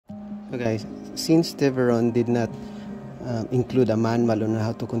So guys, since Teveron did not include a manual on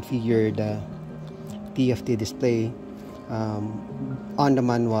how to configure the TFT display, on the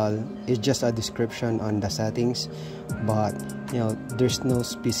manual is just a description on the settings, but there's no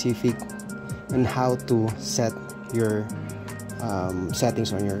specific on how to set your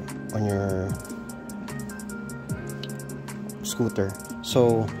settings on your scooter.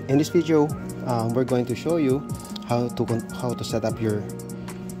 So in this video, we're going to show you how to set up your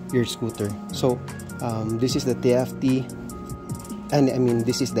scooter. So this is the TFT, and I mean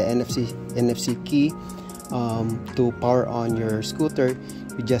this is the NFC key. To power on your scooter,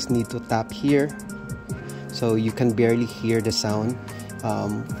 you just need to tap here, so you can barely hear the sound.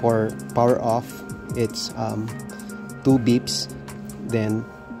 For power off, it's 2 beeps, then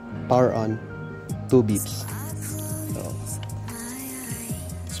power on 2 beeps. So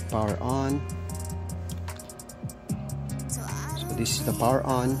let's power on. So this is the power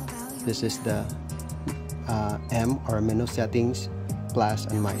on, this is the M or menu settings, plus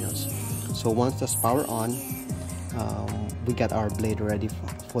and minus. So once that's power on, we got our blade already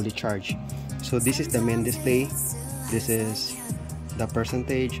fully charged. So this is the main display, this is the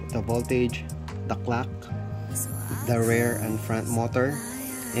percentage, the voltage, the clock, the rear and front motor,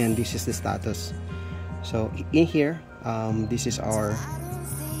 and this is the status. So in here, this is our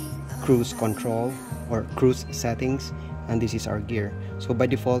cruise control or cruise settings, and this is our gear. So by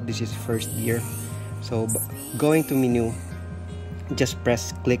default, this is first gear. So going to menu, just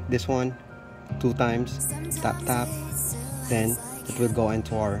click this one 2 times, tap, then it will go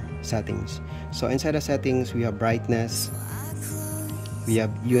into our settings. So inside the settings, we have brightness, we have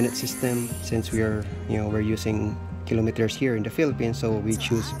unit system. Since we're using kilometers here in the Philippines, so we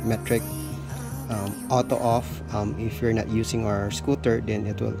choose metric. Auto off, if you're not using our scooter, then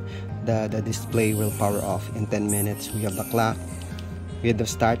it will the display will power off in 10 minutes. We have the clock, we have the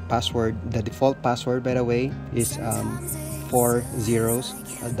start password. The default password, by the way, is 4 zeros,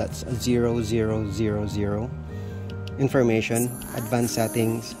 that's 0000. Information, advanced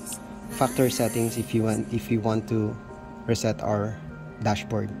settings, factory settings if you want to reset our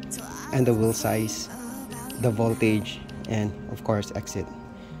dashboard, and the wheel size, the voltage, and of course exit.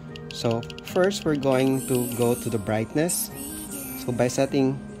 So first, we're going to go to the brightness. So by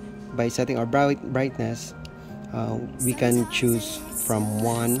setting our brightness, we can choose from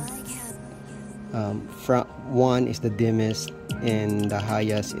 1. From 1 is the dimmest and the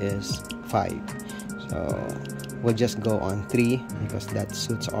highest is 5. So we'll just go on 3 because that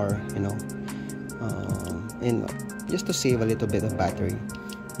suits our and just to save a little bit of battery.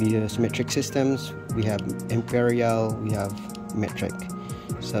 We use metric systems, we have imperial, we have metric.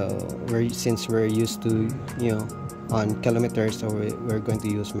 So since we're used to on kilometers, so we're going to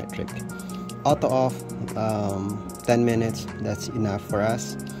use metric. Auto off, 10 minutes, that's enough for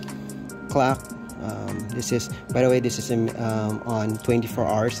us. Clock, this is, by the way, this is on 24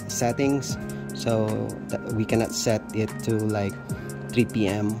 hours settings, so we cannot set it to like 3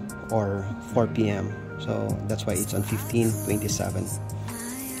 p.m. or 4 p.m. so that's why it's on 15:27.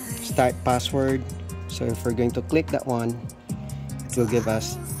 Start password, so if we're going to click that one, it will give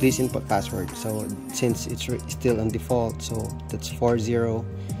us please input password. So since it's still on default, so that's 40.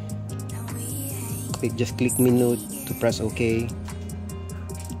 Just click menu to press OK.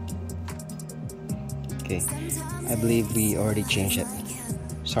 Okay, I believe we already changed it,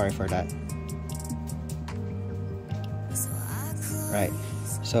 sorry for that. Right,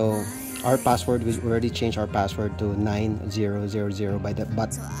 so our password, we already changed our password to 9000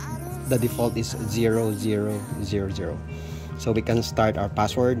 but the default is 0000. So we can start our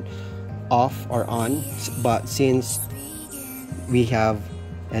password off or on, but since we have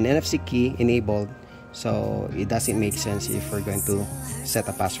an NFC key enabled, so it doesn't make sense if we're going to set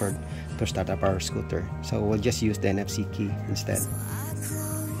a password to start up our scooter. So we'll just use the NFC key instead.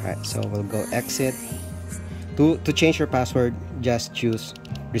 Alright, so we'll go exit. To change your password, just choose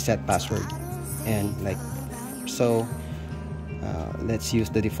reset password, and like so. Let's use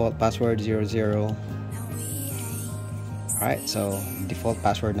the default password 00. Alright, so default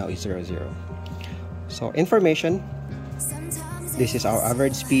password now is 00. So information, this is our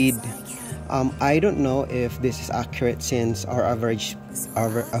average speed. I don't know if this is accurate, since our average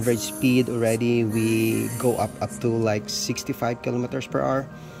speed already we go up to like 65 kilometers per hour.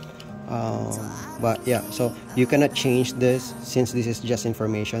 But yeah, so you cannot change this since this is just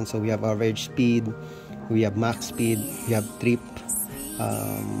information. So we have average speed, we have max speed, we have trip,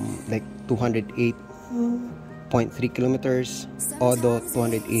 like 208.3 kilometers, odo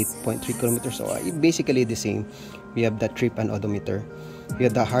 208.3 kilometers. So basically the same. We have the trip and odometer. We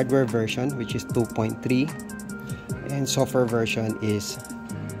have the hardware version, which is 2.3, and software version is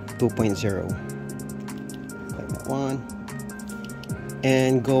 2.0, like that one.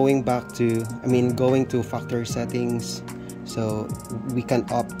 And going back to, going to factory settings, so we can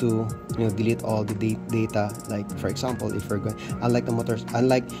opt to, delete all the data. Like for example, if we're going, unlike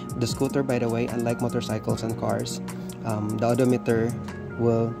the scooter, by the way, unlike motorcycles and cars, the odometer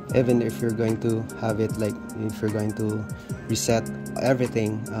will, even if you're going to have it, like if you're going to reset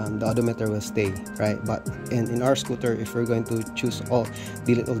everything, the odometer will stay, right? But in our scooter, if we're going to choose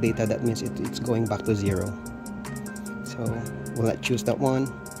delete all data, that means it's going back to 0. So we'll choose that one.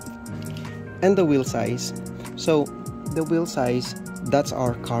 And the wheel size, so the wheel size, that's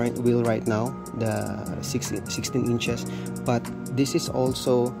our current wheel right now, the 16 inches, but this is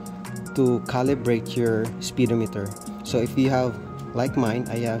also to calibrate your speedometer. So if you have, like mine,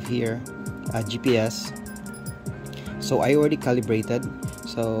 I have here a GPS, so I already calibrated,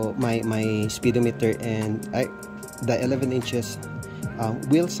 so my speedometer, and the 11 inches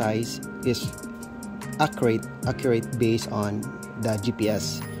wheel size is accurate based on the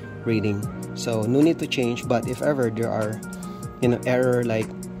GPS reading. So no need to change. But if ever there are error, like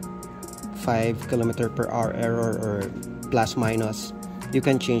 5 km/h error or plus minus, you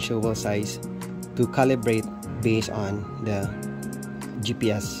can change the wheel size to calibrate based on the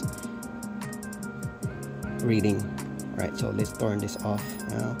GPS reading. Right, so let's turn this off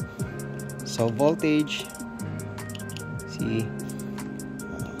now. So voltage, see,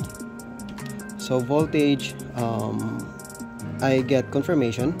 so voltage, I get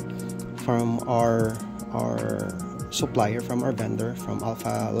confirmation from our supplier, from our vendor, from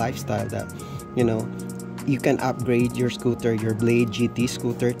Alpha Lifestyle, that you can upgrade your scooter, your Blade GT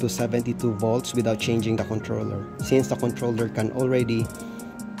scooter, to 72 volts without changing the controller, since the controller can already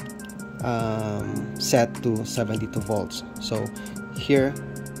set to 72 volts. So here,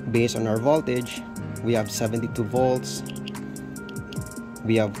 based on our voltage, we have 72 volts,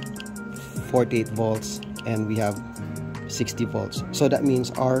 we have 48 volts, and we have 60 volts. So that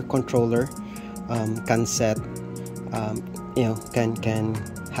means our controller can set, can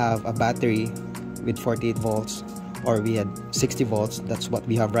have a battery with 48 volts, or we had 60 volts. That's what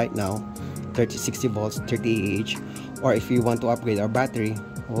we have right now, 60 volts, 30 Ah. Or if we want to upgrade our battery,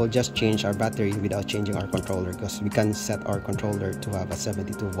 we'll just change our battery without changing our controller, because we can set our controller to have a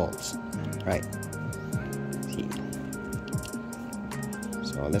 72 volts, right? See.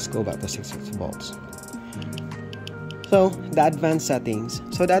 So let's go back to 60 volts. So the advanced settings.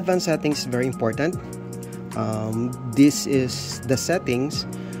 So the advanced settings is very important. This is the settings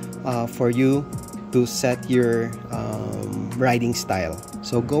for you to set your riding style.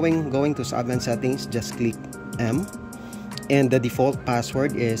 So going to advanced settings, just click M, and the default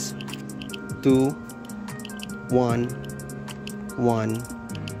password is 2112.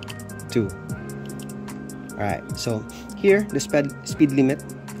 All right. So here the speed limit.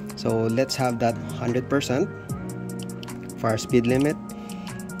 So let's have that 100%. For our speed limit.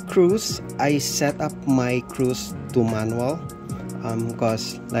 Cruise, I set up my cruise to manual,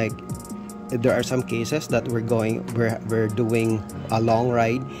 because like there are some cases that we're doing a long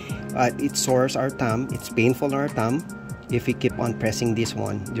ride, it sores our thumb, it's painful on our thumb if we keep on pressing this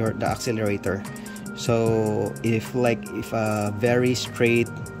one, the accelerator. So if a very straight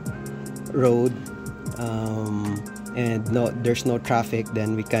road, and there's no traffic,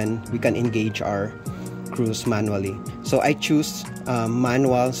 then we can engage our cruise manually. So I choose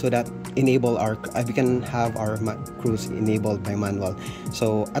manual, so that we can have our cruise enabled by manual.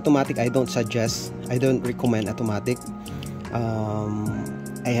 So automatic, I don't recommend automatic.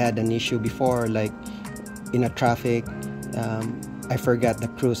 I had an issue before, like in a traffic, I forgot the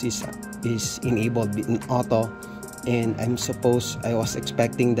cruise is enabled in auto, and I was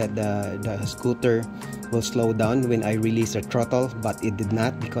expecting that the scooter will slow down when I release the throttle, but it did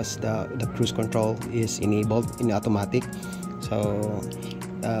not, because the cruise control is enabled in automatic. So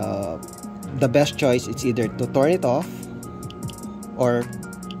the best choice is either to turn it off or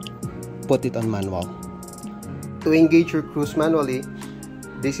put it on manual. To engage your cruise manually,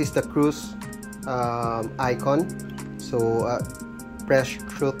 this is the cruise icon. So press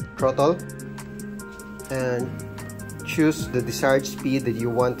throttle and choose the desired speed that you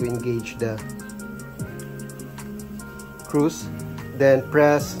want to engage the cruise, then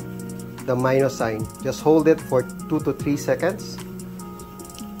press the minus sign. Just hold it for 2 to 3 seconds,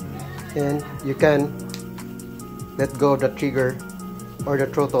 and you can let go of the trigger or the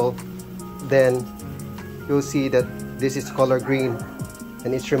throttle. Then you'll see that this is color green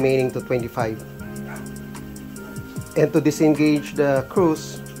and it's remaining to 25. And to disengage the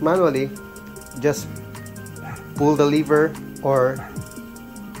cruise manually, just pull the lever, or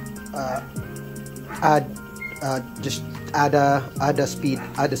just add a speed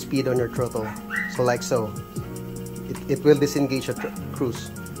on your throttle. So like so, it will disengage a cruise.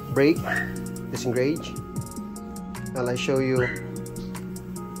 Brake, disengage. And I show you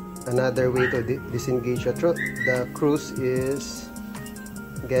another way to disengage the cruise is,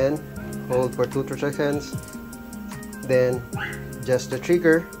 again, hold for 2 to 3 seconds, then just the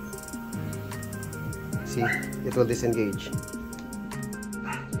trigger. See, it will disengage.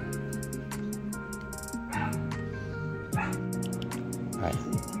 Right.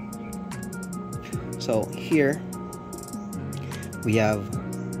 So here we have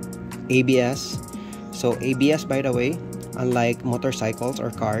ABS. So ABS, by the way, unlike motorcycles or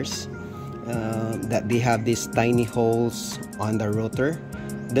cars, that they have these tiny holes on the rotor,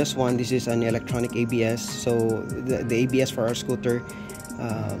 this is an electronic ABS. So the ABS for our scooter,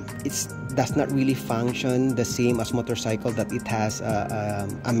 it does not really function the same as motorcycle, that it has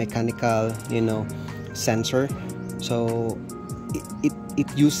a mechanical, sensor. So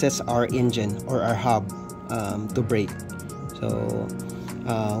it uses our engine or our hub to brake. So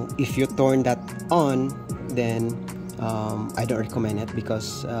if you turn that on, then I don't recommend it,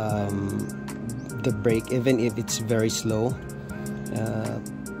 because the brake, even if it's very slow,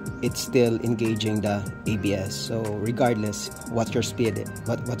 it's still engaging the ABS. So regardless what your speed,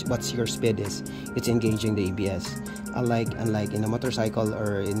 what's your speed is, it's engaging the ABS. Unlike in a motorcycle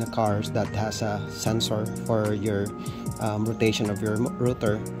or in a car that has a sensor for your rotation of your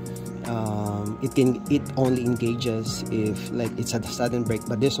rotor, it only engages if like it's a sudden brake.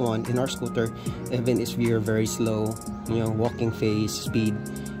 But this one in our scooter, even if we are very slow, walking phase speed,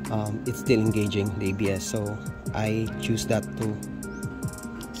 it's still engaging the ABS. So I choose that to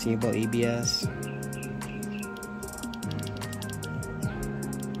disable ABS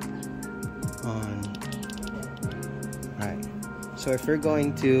on. Right. So if you're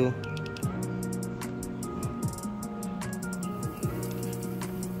going to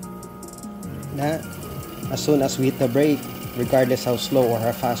as soon as we hit the brake, regardless how slow or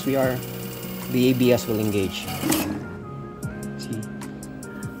how fast we are, the ABS will engage. See?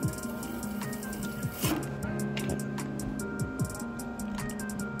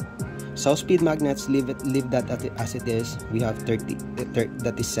 So speed magnets, leave that as it is. We have 30,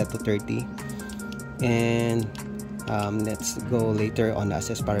 that is set to 30. And let's go later on the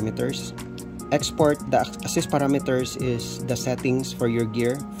assist parameters. Export the assist parameters is the settings for your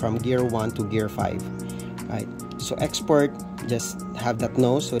gear from gear 1 to gear 5, right? So export, just have that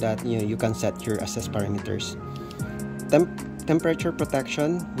know so that you can set your assist parameters. Temperature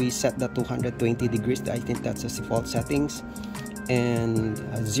protection, we set the 220 degrees. I think that's the default settings. And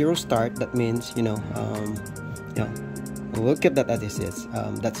zero start, that means we'll keep that as it is.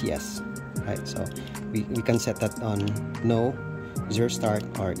 That's yes, right? So we can set that on no, zero start,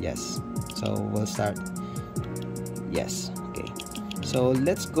 or yes. So we'll start yes. Okay, so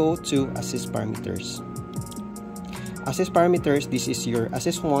let's go to assist parameters. Assist parameters, this is your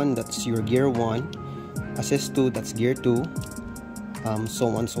assist 1, that's your gear 1, assist 2, that's gear 2, so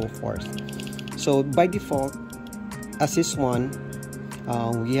on and so forth. So by default, assist 1,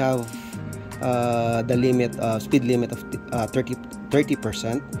 we have the limit, speed limit of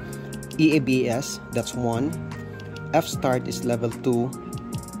 30%. EABS, that's 1. F start is level 2.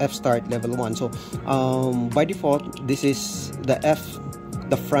 F start level 1. So by default, this is the F,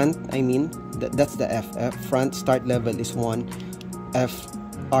 the front, I mean that's the F front start level is 1.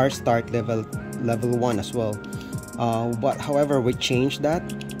 R start level 1 as well. But however, we change that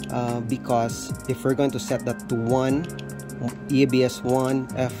because if we're going to set that to 1, EABS 1,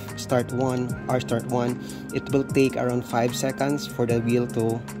 F start 1, R start 1, it will take around 5 seconds for the wheel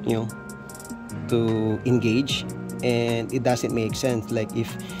to to engage, and it doesn't make sense. Like if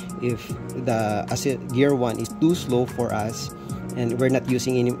the gear 1 is too slow for us and we're not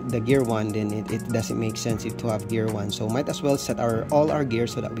using the gear 1, then it doesn't make sense to have gear 1. So might as well set all our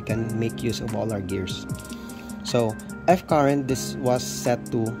gears so that we can make use of all our gears. So F current, this was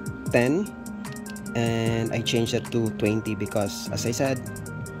set to 10 and I changed it to 20 because, as I said,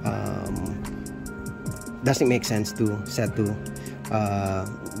 doesn't make sense to set to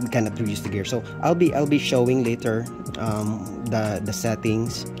we cannot reduce the gear. So I'll be showing later the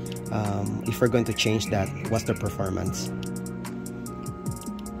settings if we're going to change that, what's the performance.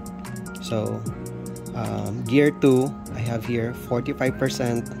 So gear 2, I have here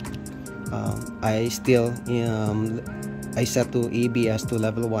 45%. I still I set to ABS to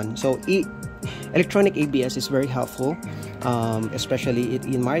level 1. So electronic ABS is very helpful, especially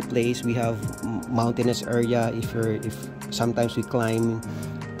in my place. We have mountainous area. If sometimes we climb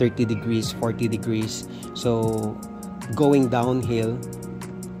 30 degrees, 40 degrees, so going downhill,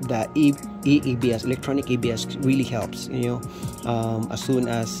 the EBS, electronic ABS, really helps. As soon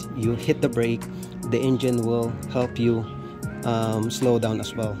as you hit the brake, the engine will help you slow down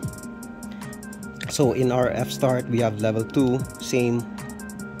as well. So in our F start, we have level 2, same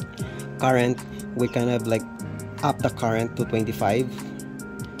current. We kind of like up the current to 25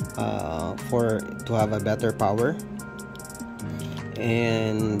 to have a better power.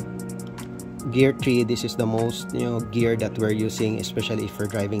 And gear 3, this is the most gear that we're using, especially if we're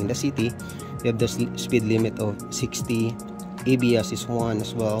driving in the city. We have the speed limit of 60. ABS is 1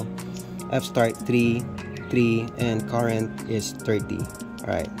 as well. F start 3, and current is 30. All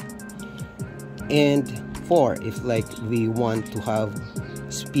right. And 4, if like we want to have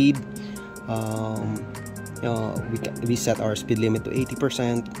speed, we set our speed limit to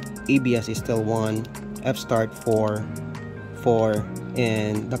 80%. ABS is still 1. F start 4,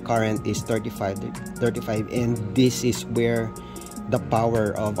 and the current is 35. And this is where the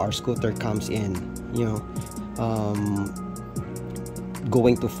power of our scooter comes in.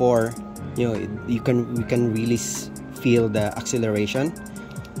 Going to 4, we can really feel the acceleration.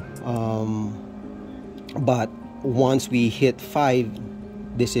 But once we hit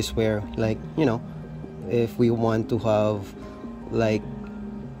 5, this is where, like, if we want to have like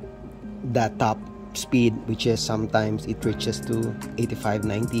that top speed, which is sometimes it reaches to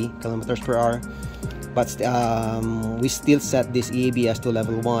 85-90 kilometers per hour, but we still set this EABS to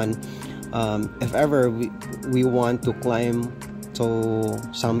level 1. If ever we want to climb to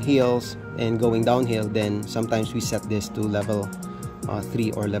some hills and going downhill, then sometimes we set this to level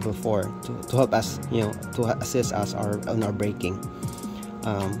 3 or level 4 to help us, to assist us on our braking.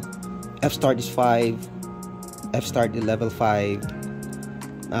 F start is 5. F start is level 5.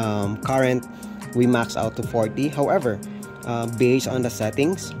 Current, we max out to 40. However, based on the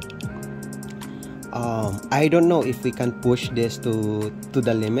settings, I don't know if we can push this to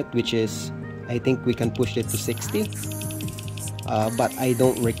the limit, which is, I think we can push it to 60. But I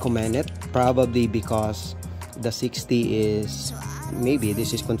don't recommend it, probably because the 60 is, maybe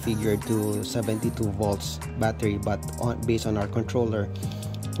this is configured to 72 volts battery, but based on our controller,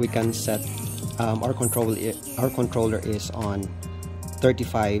 we can set our controller is on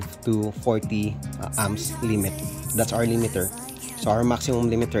 35 to 40 amps limit. That's our limiter. So our maximum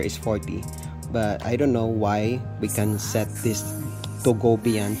limiter is 40, but I don't know why we can set this to go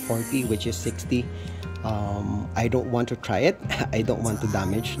beyond 40, which is 60. I don't want to try it. I don't want to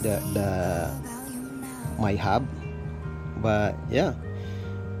damage my hub, but yeah.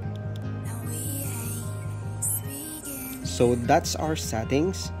 So that's our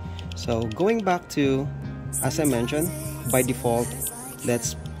settings. So going back to, as I mentioned, by default,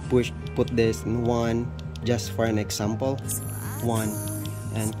 let's put this in 1 just for an example. 1,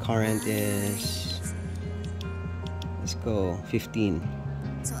 and current is, let's go 15.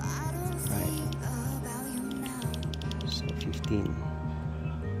 Right. So 15.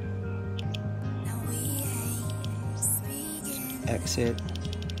 Exit.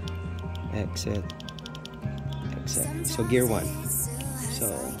 So gear 1. So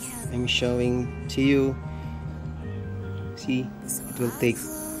I'm showing to you. See, it will take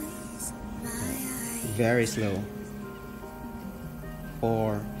very slow,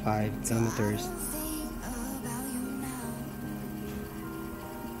 4-5 kilometers.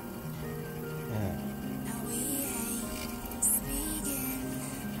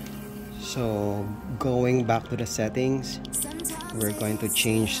 So going back to the settings, we're going to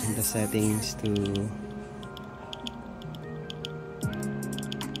change the settings to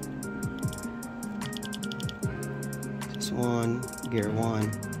just 1, gear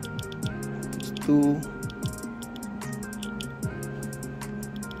 1, 2,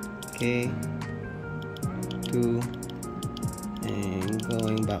 okay, 2, and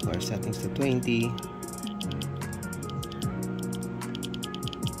going back our settings to 20.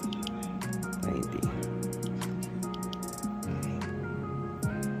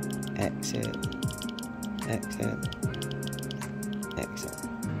 Exit.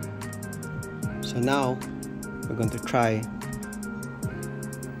 So now we're going to try.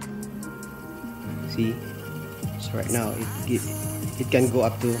 See, so right now it can go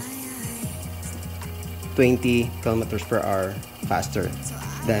up to 20 kilometers per hour faster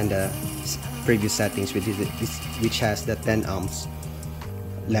than the previous settings, which has the 10 ohms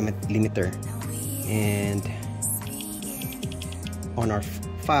limiter. And on our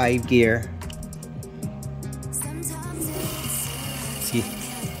 5 gear, see,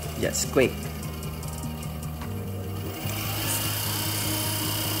 just quick.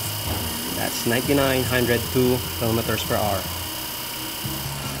 That's 9,902 kilometers per hour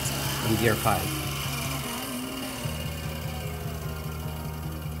in gear 5.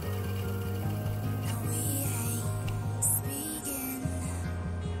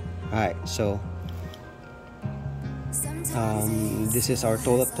 Alright, so this is our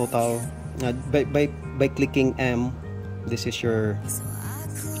total by clicking M, this is your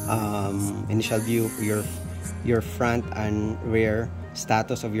initial view, your front and rear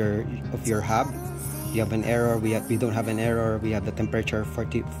status of your hub. You have an error, we don't have an error. We have the temperature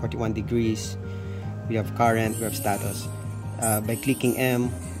 41 degrees, we have current, we have status. By clicking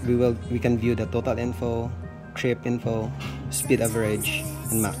M, we can view the total info, trip info, speed average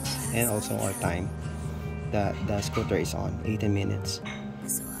and max, and also our time that the scooter is on, 18 minutes.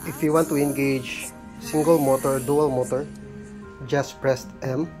 If you want to engage single motor, dual motor, just press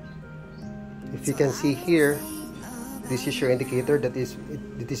M. If you can see here, this is your indicator that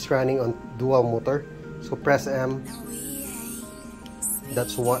it is running on dual motor. So press M.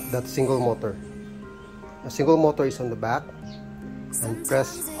 That's single motor. A single motor is on the back, and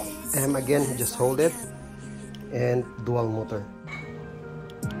press M again, just hold it, and dual motor.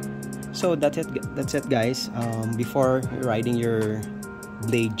 So that's it guys. Before riding your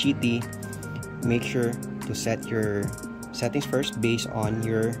Blade GT, make sure to set your settings first based on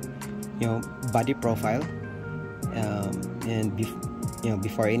your body profile, and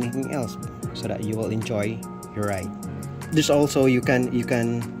before anything else, so that you will enjoy your ride. There's also you can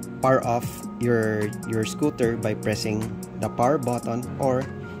power off your scooter by pressing the power button, or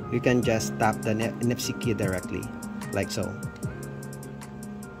you can just tap the NFC key directly, like so.